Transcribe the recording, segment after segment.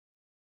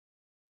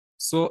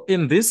So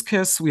in this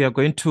case, we are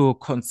going to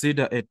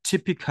consider a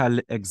typical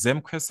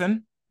exam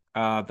question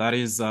that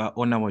is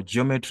on our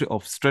geometry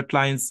of straight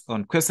lines.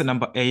 On question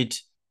number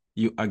 8,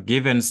 you are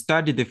given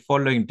study the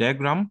following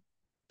diagram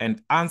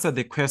and answer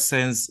the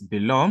questions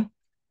below.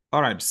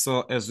 All right,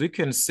 so as we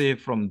can see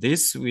from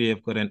this, we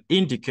have got an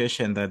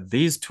indication that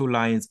these two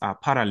lines are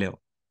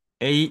parallel.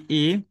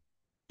 AE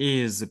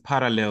is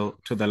parallel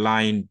to the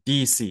line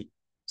DC.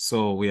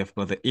 So we have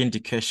got the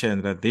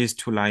indication that these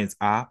two lines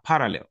are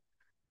parallel.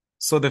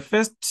 So the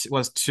first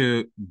was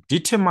to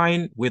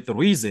determine with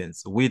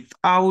reasons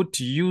without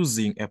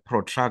using a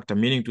protractor,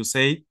 meaning to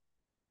say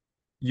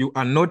you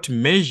are not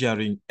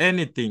measuring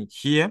anything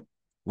here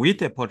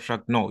with a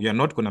protractor. No, you're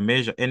not going to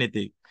measure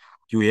anything.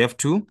 You have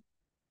to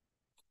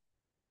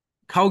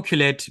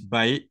calculate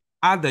by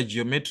other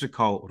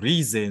geometrical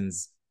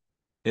reasons.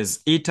 Is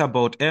it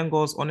about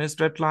angles on a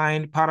straight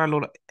line,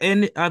 parallel,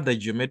 any other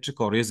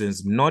geometrical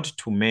reasons not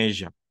to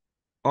measure?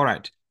 All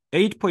right,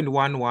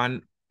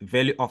 8.11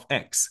 value of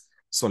x.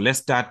 So let's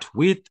start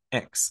with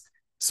x.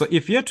 So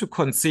if you're to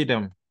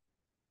consider,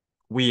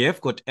 we have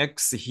got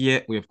x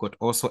here, we have got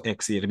also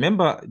x here.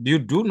 Remember, you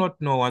do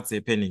not know what's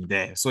happening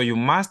there. So you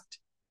must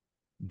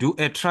do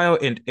a trial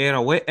and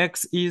error where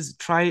x is,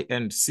 try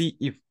and see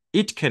if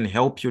it can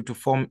help you to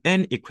form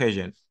an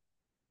equation.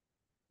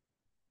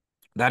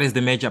 That is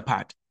the major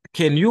part.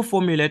 Can you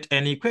formulate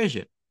an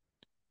equation?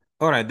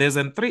 All right, there's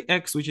a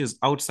 3x which is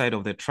outside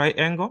of the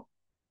triangle.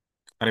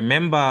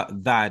 Remember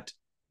that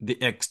the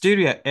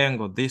exterior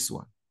angle, this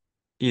one,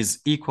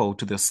 is equal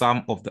to the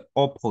sum of the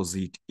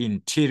opposite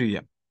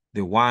interior,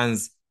 the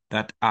ones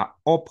that are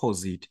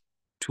opposite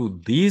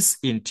to this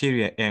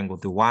interior angle,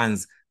 the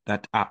ones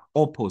that are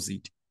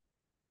opposite.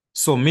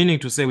 So meaning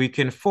to say we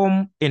can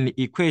form an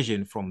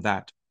equation from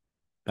that.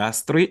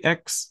 That's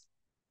 3x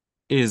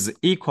is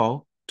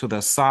equal to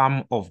the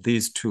sum of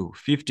these two,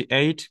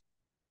 58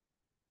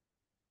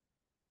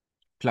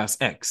 plus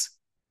x.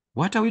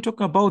 What are we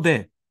talking about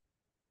there?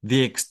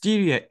 The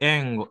exterior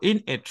angle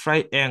in a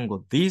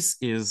triangle, this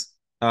is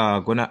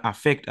going to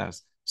affect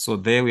us. So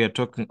there we are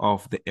talking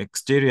of the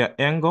exterior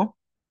angle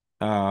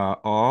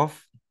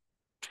of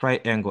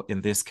triangle,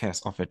 in this case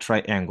of a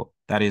triangle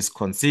that is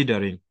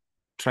considering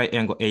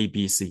triangle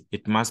ABC.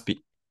 It must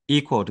be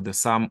equal to the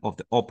sum of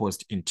the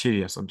opposite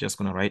interior. So I'm just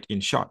going to write in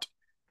short.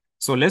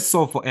 So let's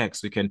solve for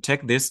x. We can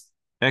take this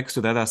x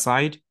to the other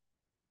side.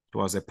 It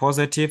was a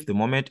positive. The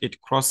moment it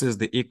crosses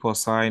the equal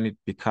sign, it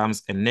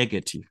becomes a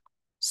negative.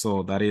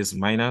 So that is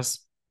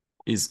minus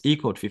is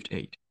equal to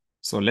 58.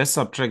 So let's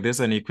subtract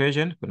this an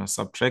equation. We're going to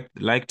subtract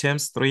like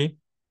terms, 3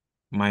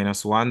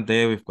 minus 1.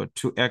 There we've got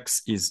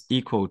 2x is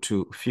equal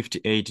to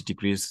 58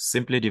 degrees.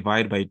 Simply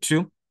divide by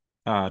 2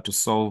 to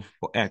solve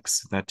for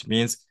x. That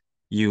means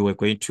you are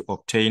going to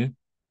obtain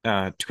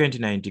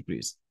 29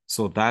 degrees.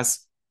 So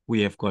thus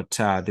we have got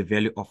the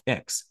value of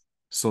x.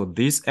 So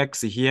this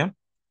x here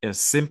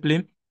is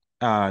simply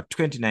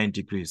 29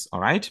 degrees. All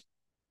right.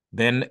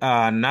 Then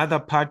another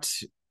part,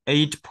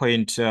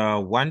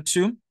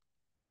 8.12,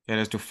 it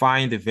is to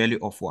find the value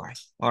of y.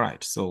 All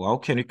right. So how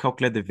can we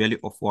calculate the value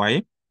of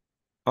y?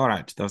 All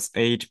right. That's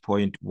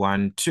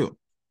 8.12.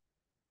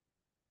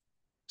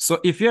 So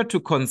if you are to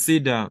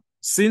consider,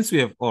 since we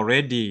have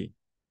already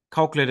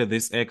calculated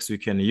this x, we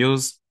can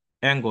use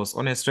angles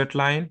on a straight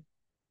line.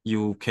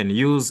 You can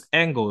use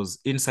angles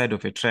inside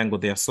of a triangle.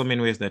 There are so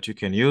many ways that you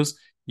can use.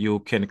 You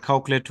can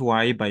calculate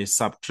y by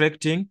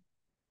subtracting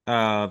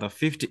the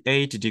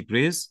 58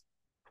 degrees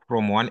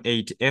from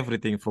 180,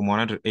 everything from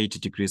 180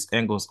 degrees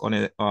angles on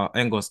a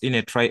angles in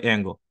a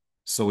triangle.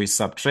 So we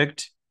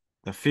subtract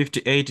the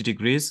 58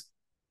 degrees.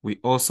 We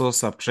also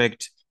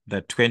subtract the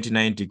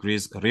 29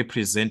 degrees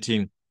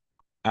representing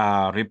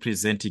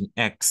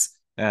x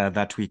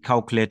that we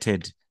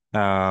calculated.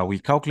 We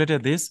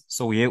calculated this,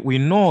 so we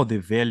know the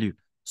value,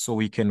 so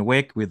we can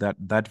work with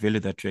that value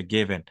that we're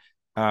given.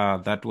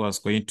 That was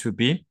going to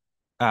be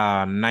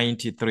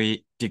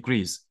 93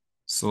 degrees.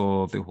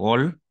 So the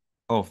whole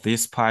of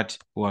this part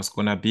was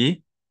going to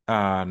be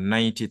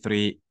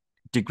 93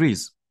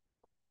 degrees,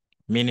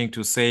 meaning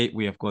to say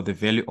we have got the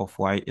value of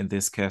y in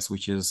this case,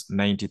 which is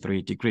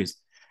 93 degrees.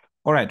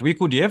 All right, we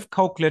could have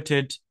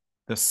calculated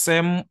the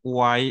same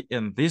y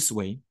in this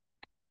way.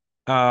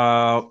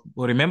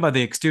 Remember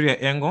the exterior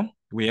angle.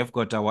 We have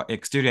got our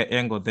exterior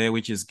angle there,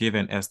 which is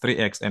given as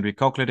 3x, and we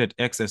calculated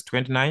x as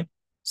 29.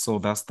 So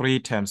that's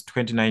 3 times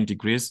 29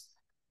 degrees,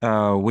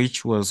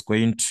 which was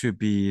going to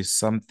be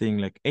something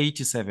like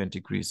 87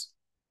 degrees.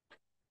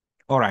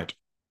 All right.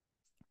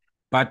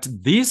 But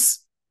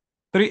this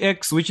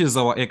 3x, which is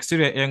our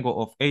exterior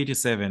angle of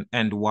 87,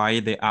 and y,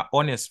 they are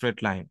on a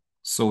straight line.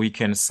 So we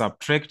can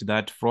subtract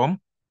that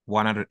from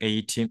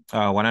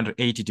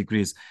 180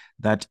 degrees.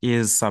 That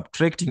is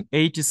subtracting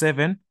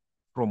 87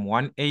 from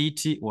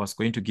 180 was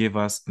going to give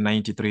us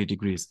 93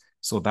 degrees.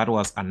 So that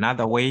was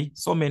another way,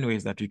 so many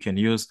ways that we can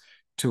use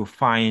to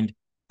find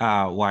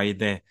y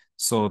there.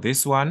 So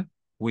this one,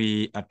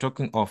 we are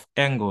talking of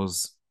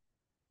angles.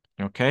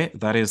 Okay,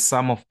 that is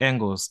sum of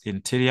angles,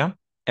 interior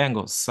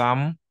angles,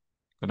 sum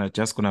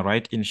just gonna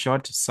write in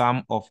short,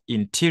 sum of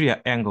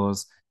interior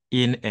angles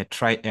in a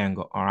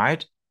triangle. All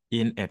right,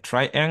 in a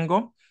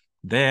triangle,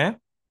 there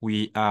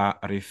we are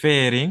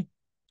referring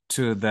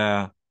to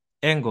the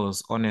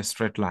angles on a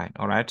straight line.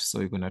 All right, so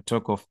you're gonna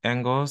talk of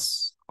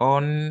angles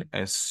on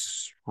a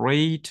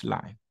straight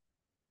line.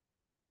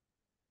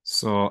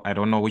 So I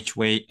don't know which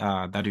way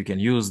that you can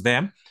use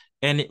them.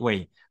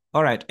 Anyway,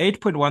 all right,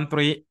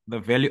 8.13, the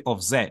value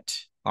of Z.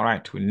 All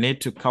right, we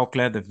need to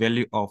calculate the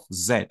value of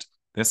Z.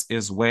 This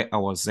is where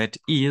our Z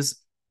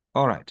is.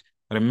 All right,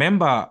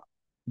 remember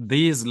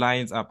these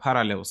lines are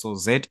parallel, so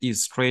Z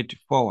is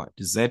straightforward.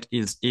 Z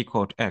is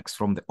equal to X.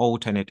 From the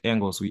alternate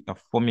angles, we are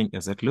forming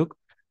a Z look.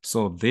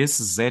 So this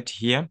Z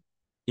here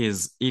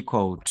is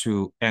equal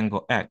to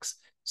angle X.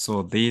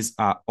 So these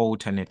are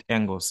alternate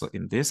angles. So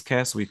in this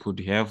case, we could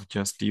have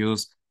just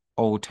used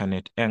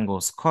alternate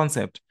angles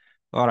concept.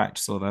 All right,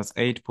 so that's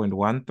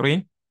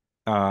 8.13.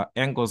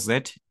 Angle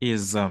Z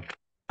is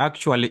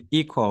actually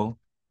equal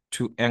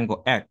to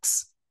angle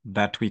X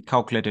that we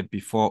calculated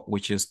before,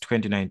 which is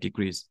 29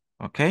 degrees.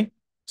 Okay,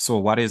 so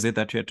what is it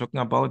that we are talking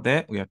about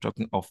there? We are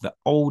talking of the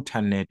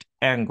alternate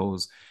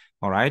angles.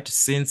 All right,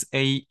 since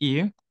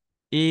AE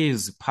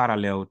is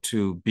parallel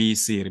to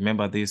BC,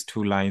 remember these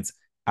two lines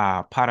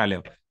are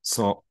parallel.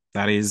 So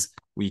that is,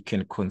 we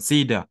can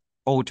consider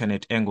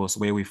alternate angles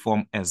where we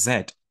form a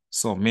Z.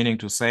 So meaning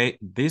to say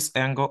this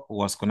angle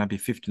was going to be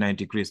 59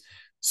 degrees.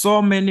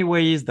 So many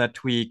ways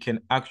that we can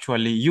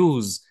actually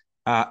use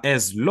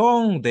as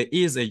long there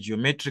is a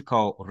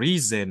geometrical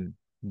reason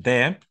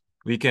there.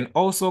 We can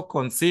also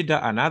consider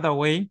another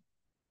way.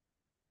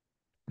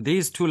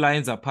 These two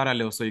lines are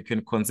parallel, so you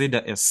can consider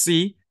a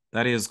C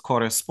that is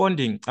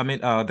corresponding,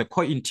 the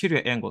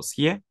co-interior angles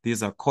here.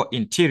 These are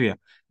co-interior.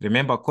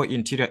 Remember,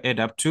 co-interior add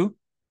up to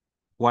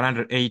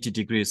 180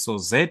 degrees. So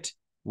Z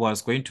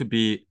was going to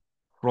be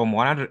from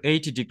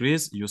 180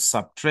 degrees, you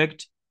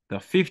subtract the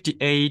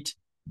 58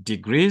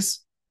 degrees.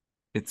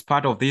 It's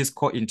part of these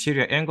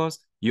co-interior angles.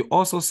 You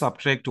also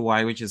subtract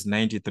Y, which is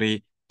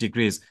 93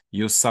 degrees.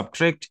 You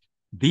subtract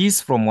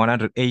these from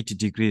 180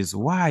 degrees.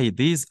 Why?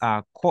 These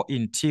are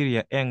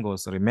co-interior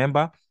angles.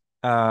 Remember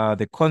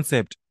the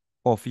concept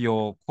of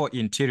your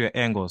co-interior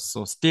angles.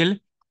 So still,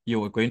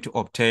 you are going to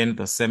obtain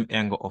the same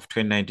angle of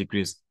 29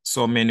 degrees.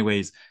 So many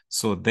ways.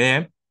 So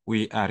there,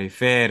 we are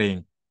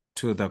referring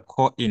to the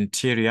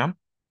co-interior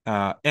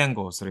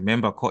angles.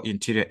 Remember,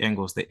 co-interior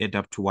angles, they add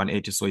up to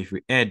 180. So if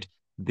we add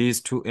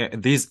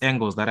these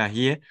angles that are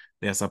here,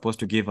 they are supposed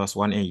to give us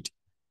 180.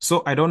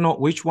 So I don't know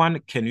which one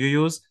can you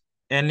use.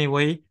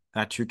 Anyway,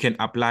 that you can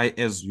apply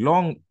as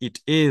long it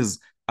is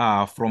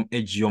from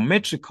a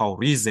geometrical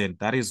reason.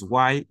 That is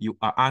why you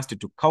are asked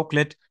to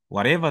calculate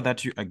whatever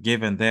that you are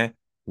given there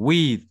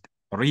with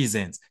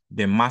reasons.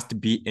 There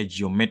must be a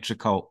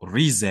geometrical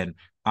reason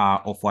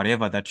of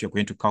whatever that you're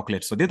going to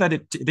calculate. So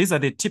these are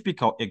the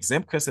typical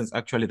exam questions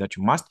actually that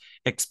you must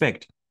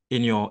expect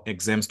in your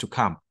exams to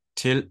come.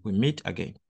 Till we meet again.